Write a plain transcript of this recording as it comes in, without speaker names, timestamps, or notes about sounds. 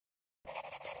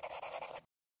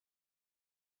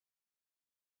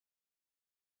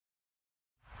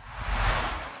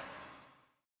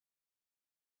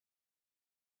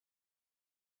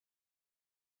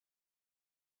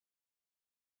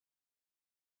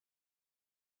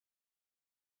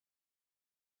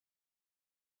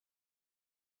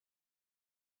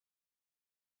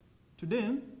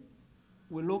Today,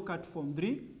 we look at Form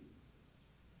 3,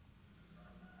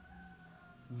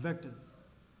 vectors.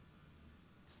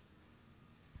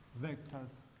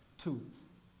 Vectors 2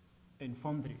 in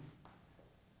Form 3.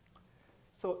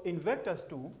 So in vectors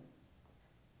 2,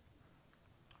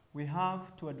 we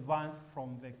have to advance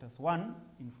from vectors 1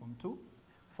 in Form 2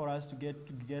 for us to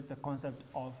get the concept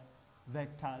of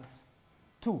vectors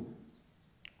 2.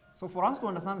 So for us to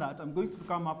understand that, I'm going to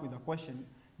come up with a question,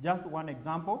 just one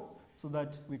example, so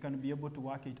that we can be able to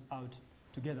work it out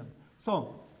together.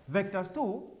 So vectors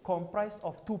 2 comprise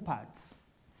of two parts.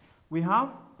 We have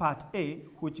part A,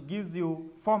 which gives you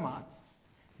 4 marks,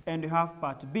 and you have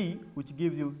part B, which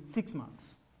gives you 6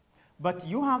 marks. But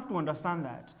you have to understand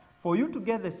that for you to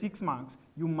get the 6 marks,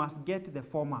 you must get the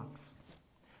 4 marks.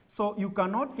 So you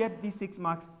cannot get these 6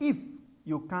 marks if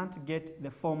you can't get the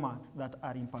 4 marks that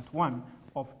are in part 1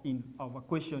 of a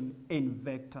question in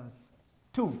vectors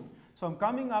 2. So I'm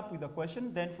coming up with a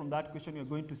question, then from that question you're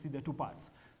going to see the 2 parts.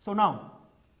 So now,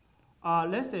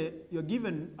 let's say you're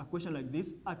given a question like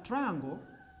this: a triangle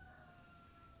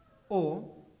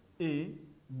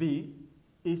OAB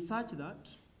is such that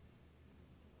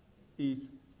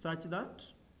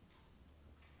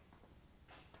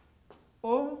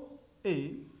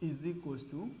OA is equals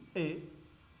to A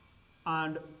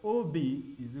and OB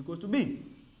is equals to B.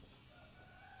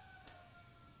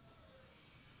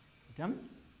 Okay?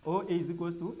 OA is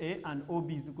equals to A and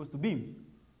OB is equals to B.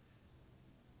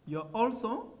 You are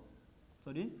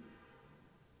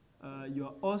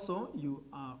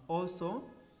also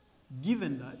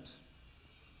given that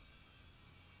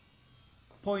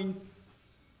points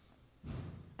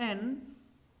N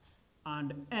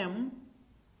and M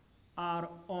are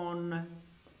on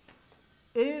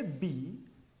AB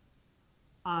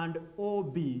and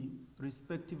OB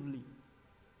respectively.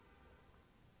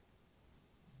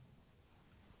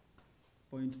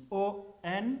 Point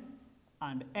ON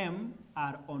and M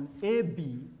are on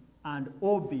AB and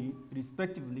OB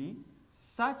respectively,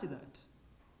 such that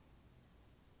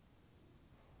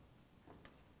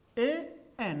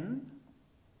AN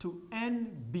to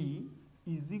NB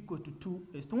is equal to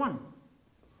 2:1,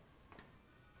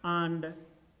 and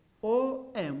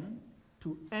OM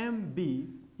to MB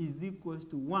is equals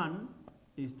to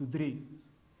 1:3.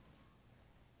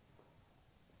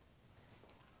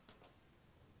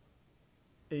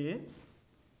 A,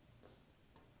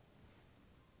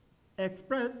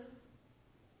 express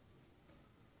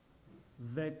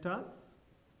vectors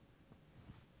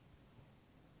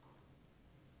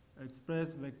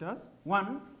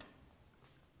 1,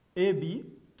 AB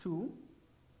 2,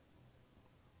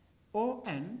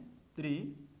 ON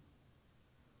 3,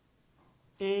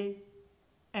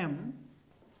 AM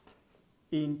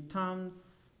in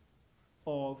terms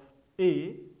of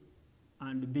A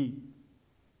and B.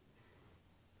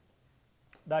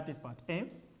 That is part A,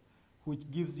 which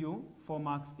gives you 4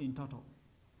 marks in total.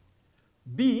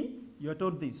 B, you're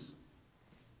told this: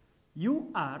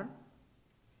 you are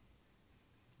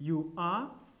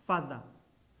further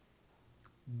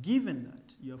given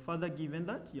that,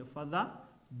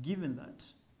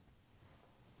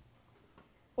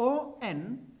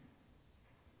 ON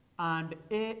and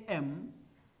AM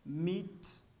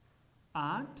meet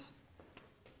at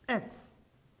X,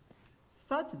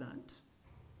 such that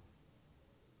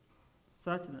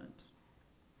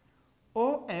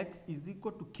OX is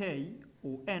equal to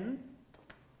KON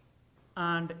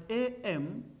and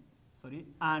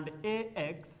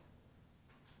AX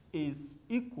is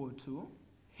equal to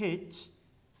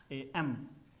HAM.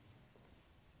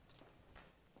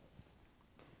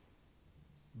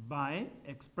 By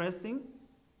expressing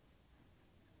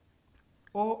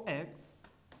OX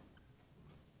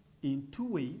in 2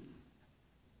 ways,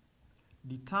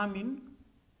 determine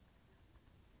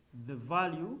the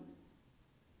value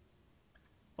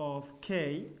of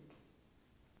K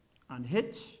and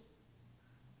H,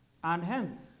 and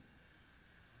hence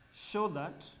show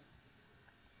that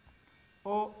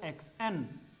OXN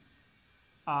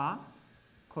are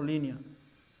collinear.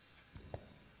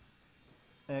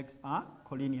 X are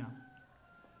collinear.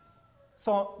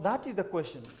 So that is the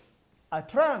question. A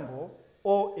triangle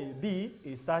OAB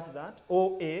is such that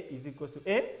OA is equal to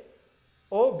A,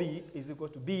 OB is equal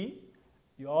to B.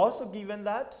 You are also given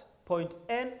that point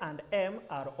N and M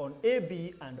are on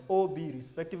AB and OB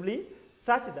respectively,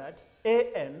 such that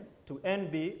AN to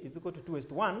NB is equal to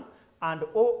 2:1 and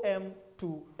OM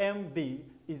to MB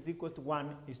is equal to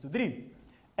 1:3.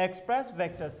 Express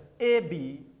vectors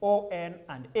AB, ON,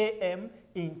 and AM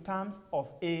in terms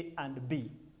of A and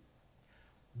B.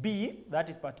 B, that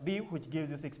is part B, which gives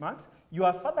you 6 marks. You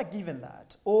are further given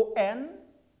that ON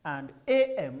and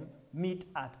AM meet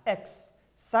at X,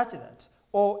 such that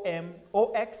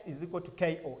OX is equal to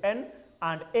KON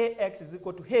and AX is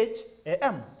equal to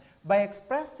HAM. By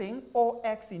expressing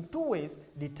OX in two ways,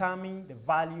 determine the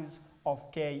values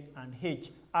of K and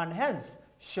H, and hence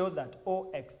show that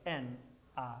OXN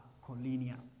are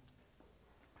collinear.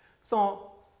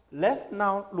 So let's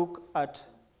now look at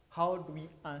how do we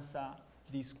answer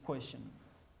this question.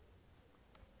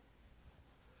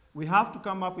 We have to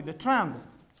come up with a triangle.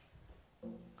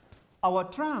 Our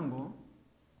triangle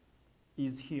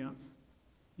is here.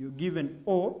 You're given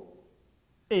O,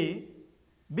 A,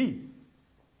 B.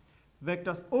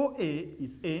 Vectors OA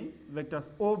is A,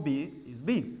 vectors OB is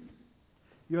B.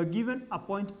 You are given a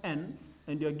point N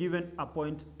and you are given a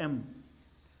point M.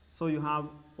 So you have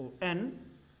ON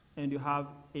and you have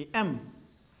AM.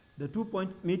 The 2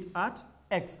 points meet at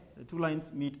X. The 2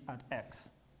 lines meet at X.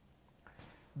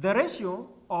 The ratio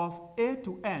of A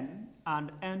to N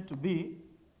and N to B,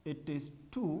 it is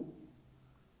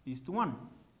 2:1.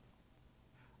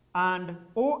 And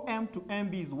OM to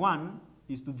MB is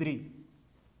 1:3.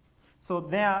 So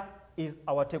there is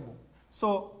our table.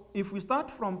 So if we start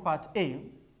from part A,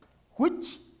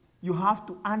 which you have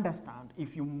to understand,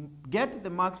 if you get the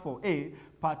marks for A,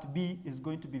 part B is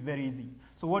going to be very easy.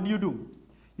 So what do?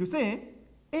 You say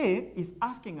A is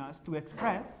asking us to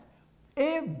express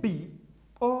AB,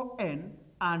 ON,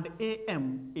 and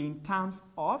AM in terms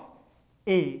of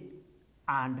A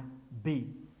and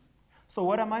B. So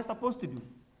what am I supposed to do?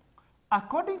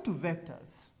 According to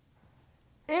vectors,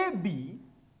 AB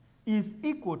is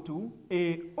equal to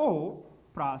AO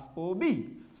plus OB.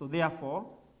 So therefore,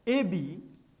 AB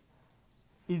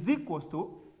is equal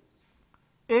to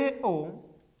AO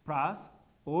plus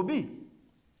OB.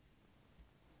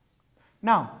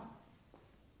 Now,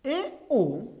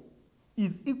 AO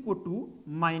is equal to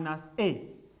minus A.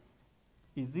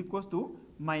 Is equal to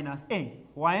minus A.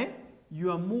 Why?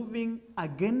 You are moving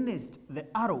against the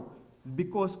arrow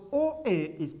because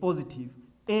OA is positive.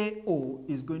 AO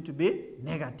is going to be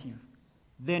negative.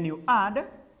 Then you add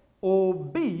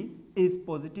OB is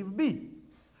positive B.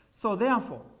 So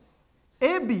therefore,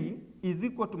 AB is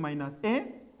equal to minus A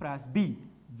plus B.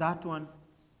 That one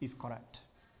is correct.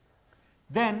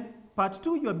 Then part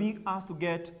 2, you are being asked to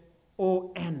get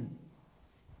ON.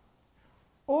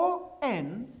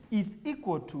 ON is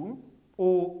equal to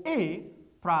OA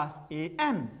plus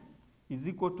AN is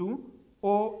equal to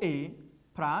OA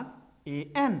plus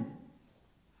AN.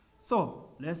 So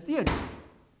let's see it.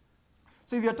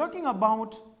 So if you're talking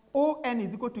about ON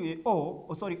is equal to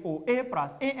OA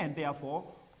plus AN,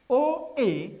 therefore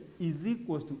OA is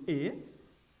equal to A,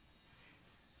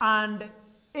 and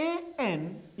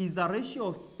AN is a ratio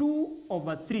of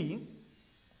 2/3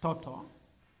 total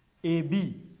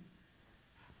AB.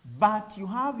 But you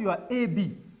have your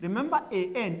AB. Remember,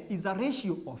 AN is a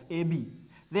ratio of AB.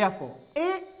 Therefore,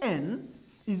 AN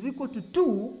is equal to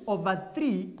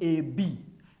 2/3 AB.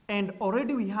 And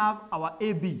already we have our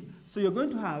AB. So you're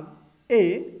going to have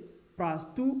A plus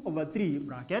 2/3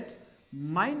 bracket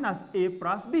minus A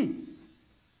plus B.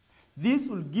 This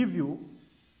will give you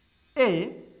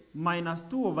A minus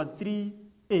 2/3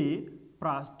 A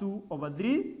plus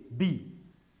 2/3 B.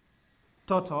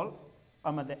 Total,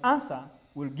 the answer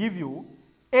will give you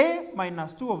A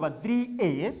minus 2/3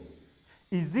 A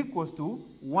is equals to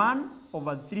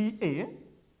 1/3 A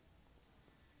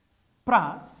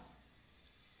plus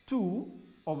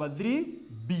 2/3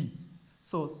 B.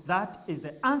 So that is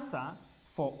the answer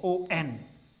for ON.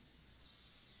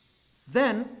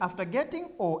 Then, after getting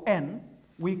ON,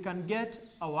 we can get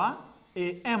our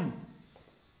AM.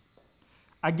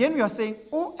 Again, we are saying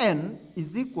ON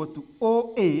is equal to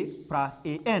OA plus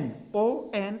AN.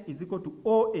 ON is equal to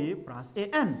OA plus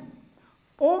AN.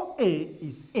 OA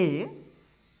is A.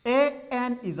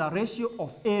 AN is a ratio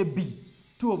of AB.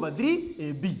 2/3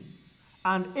 AB.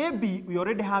 And AB, we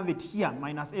already have it here,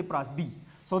 minus A plus B.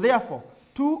 So therefore,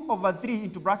 2/3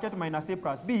 into bracket minus A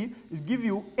plus B is give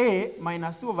you A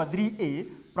minus 2/3 A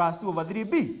plus 2/3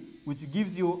 B, which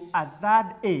gives you a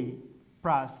third A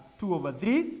plus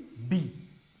 2/3 B.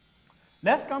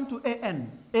 Let's come to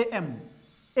AM.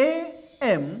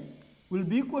 AM will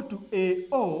be equal to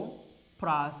AO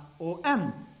plus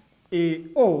OM.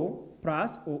 AO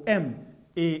plus OM.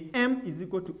 AM is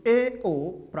equal to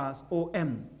AO plus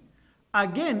OM.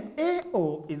 Again,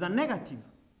 AO is a negative.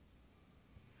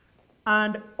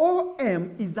 And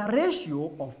OM is the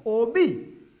ratio of OB,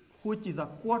 which is a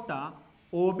quarter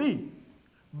OB.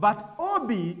 But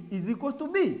OB is equal to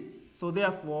B. So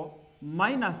therefore,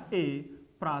 minus A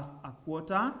plus a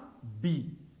quarter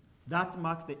B. That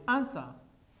marks the answer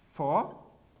for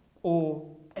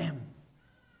OM.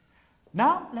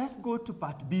 Now, let's go to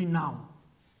part B now.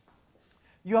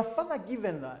 You are further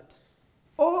given that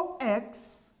ON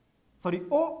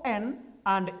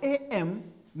and AM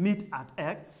meet at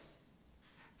X,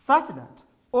 such that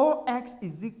OX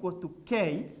is equal to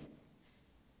K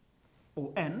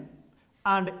ON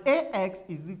and AX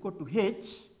is equal to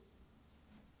H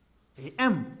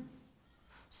AM.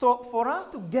 So for us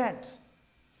to get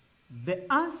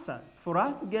the answer, for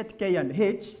us to get K and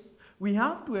H, we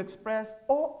have to express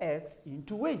OX in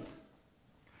two ways.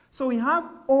 So we have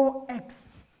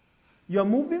OX. You're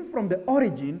moving from the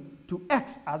origin to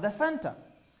X at the center.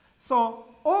 So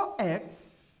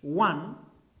OX1,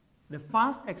 the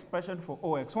first expression for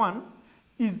OX1,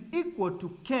 is equal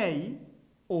to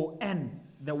KON,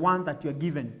 the one that you're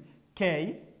given,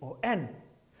 KON.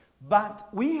 But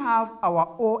we have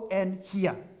our ON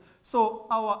here. So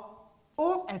our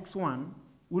OX1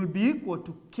 will be equal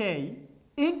to K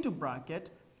into bracket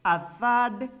a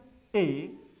third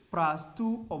A plus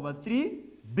 2 over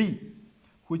 3B,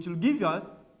 which will give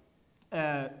us,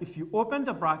 if you open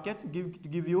the bracket,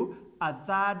 give you a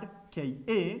third Ka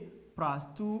plus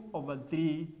 2 over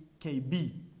 3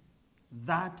 Kb.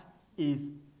 That is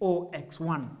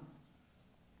OX1.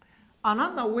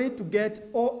 Another way to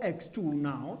get OX2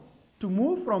 now, to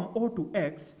move from O to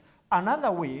X,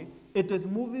 another way, it is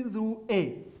moving through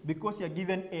A because you're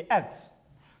given AX.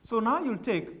 So now you'll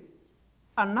take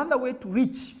another way to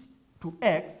reach to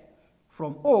X.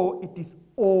 From O, it is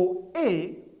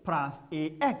OA plus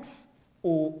AX.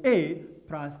 OA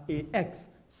plus AX.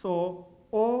 So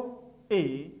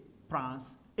OA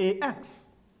plus AX.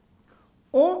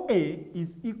 OA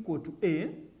is equal to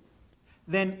A.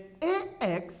 Then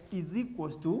AX is equal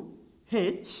to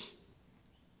H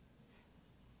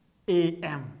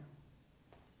AM.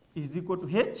 Is equal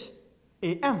to H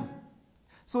AM.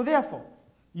 So therefore,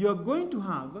 you are going to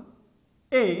have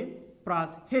A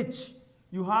plus H.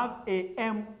 You have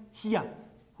AM here,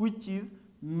 which is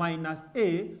minus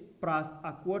A plus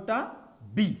a quarter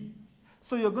B.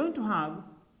 So you're going to have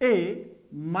A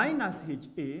minus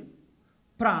HA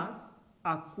plus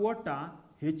a quarter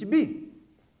HB.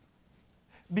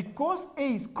 Because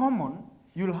A is common,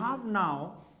 you'll have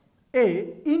now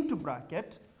A into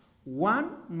bracket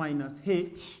 1 minus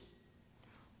H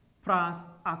plus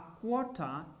a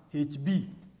quarter HB.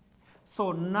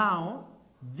 So now,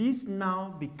 this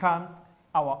now becomes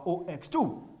our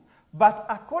OX2. But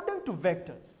according to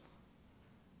vectors,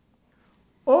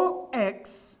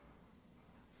 OX1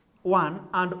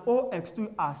 and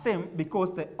OX2 are same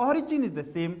because the origin is the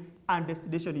same and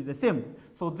destination is the same.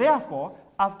 So therefore,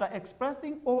 after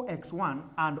expressing OX1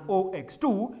 and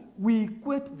OX2, we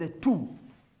equate the two.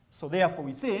 So therefore,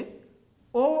 we say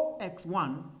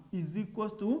OX1 is equal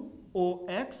to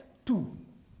OX2.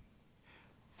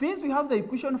 Since we have the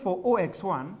equation for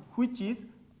OX1, which is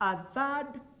a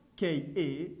third Ka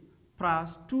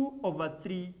plus 2 over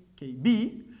 3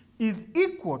 Kb, is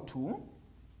equal to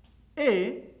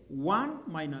A1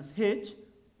 minus H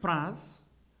plus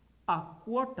a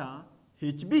quarter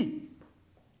HB.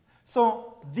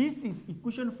 So this is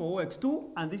equation for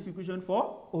OX2 and this equation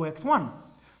for OX1.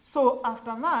 So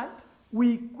after that,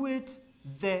 we equate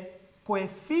the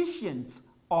coefficients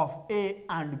of A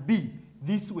and B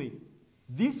this way.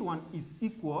 This one is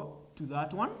equal to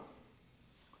that one,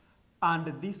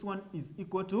 and this one is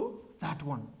equal to that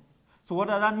one. So what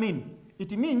does that mean?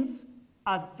 It means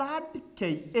a third Ka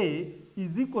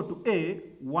is equal to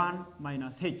A1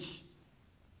 minus H.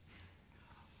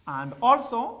 And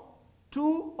also,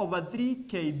 2 over 3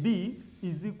 Kb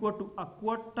is equal to a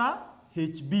quarter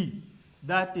HB.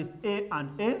 That is A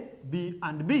and A, B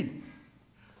and B.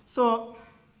 So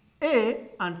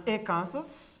A and A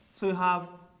cancels. So you have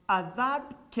a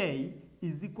third K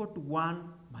is equal to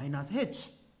 1 minus H.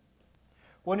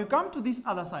 When you come to this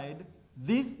other side,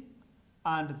 this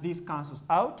and this cancels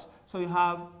out. So you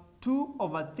have 2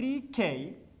 over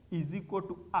 3K is equal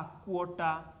to a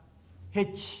quarter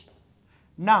H.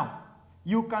 Now,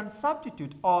 you can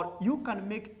substitute or you can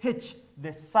make H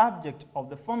the subject of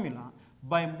the formula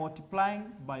by multiplying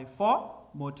by 4,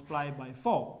 multiply by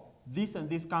 4. This and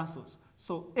this cancels.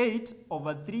 So 8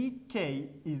 over 3K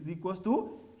is equal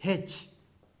to H.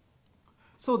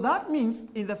 So that means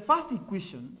in the first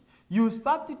equation, you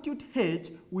substitute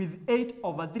H with 8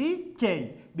 over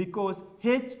 3K because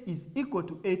H is equal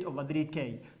to 8 over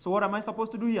 3K. So what am I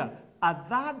supposed to do here? A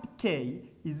third K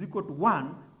is equal to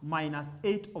 1 minus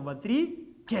 8 over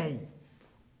 3K.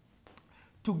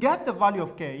 To get the value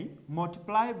of K,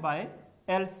 multiply by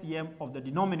LCM of the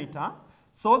denominator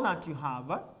so that you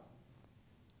have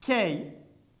K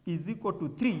is equal to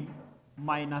 3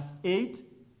 minus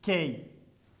 8K.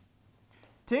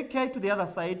 Take K to the other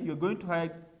side, you're going to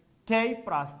have K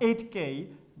plus 8K,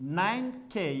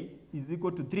 9k is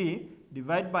equal to 3,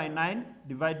 divide by 9,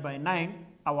 divide by 9,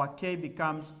 our k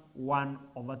becomes 1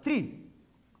 over 3.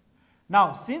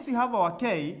 Now, since we have our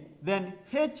k, then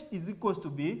h is equals to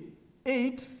be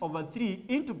 8 over 3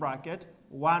 into bracket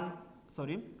 1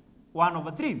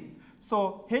 over 3.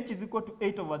 So h is equal to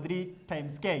 8 over 3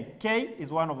 times k. K is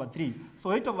 1 over 3.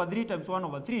 So 8 over 3 times 1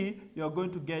 over 3, you are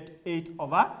going to get 8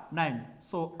 over 9.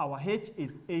 So our h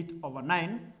is 8 over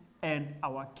 9, and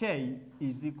our k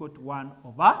is equal to 1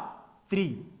 over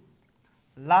 3.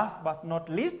 Last but not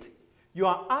least, you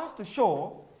are asked to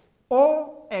show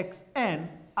OXN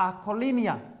are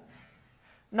collinear.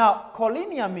 Now,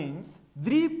 collinear means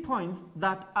 3 points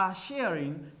that are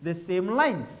sharing the same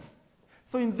line.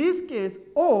 So in this case,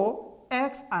 O,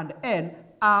 X, and N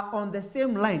are on the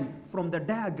same line. From the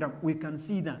diagram, we can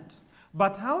see that.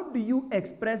 But how do you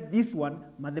express this one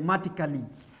mathematically?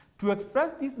 To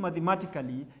express this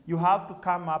mathematically, you have to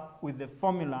come up with the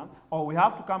formula, or we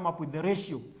have to come up with the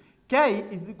ratio. K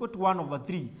is equal to 1 over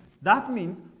 3. That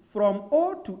means from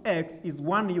O to X is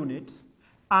 1 unit,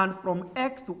 and from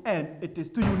X to N, it is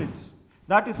 2 units.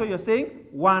 That is what you're saying,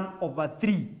 1 over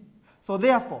 3. So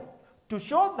therefore, to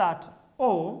show that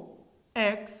O,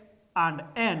 X, and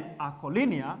N are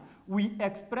collinear, we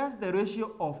express the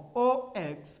ratio of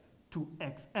OX to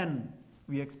XN.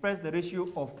 We express the ratio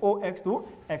of OX to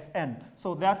XN.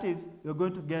 So that is, you're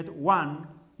going to get 1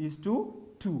 is to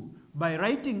 2. By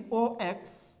writing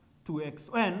OX to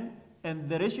XN, and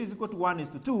the ratio is equal to 1 is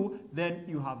to 2, then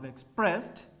you have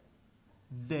expressed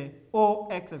the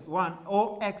OX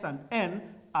and N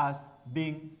as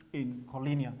being in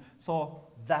collinear. So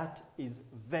that is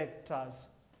vectors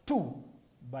 2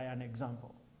 by an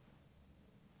example.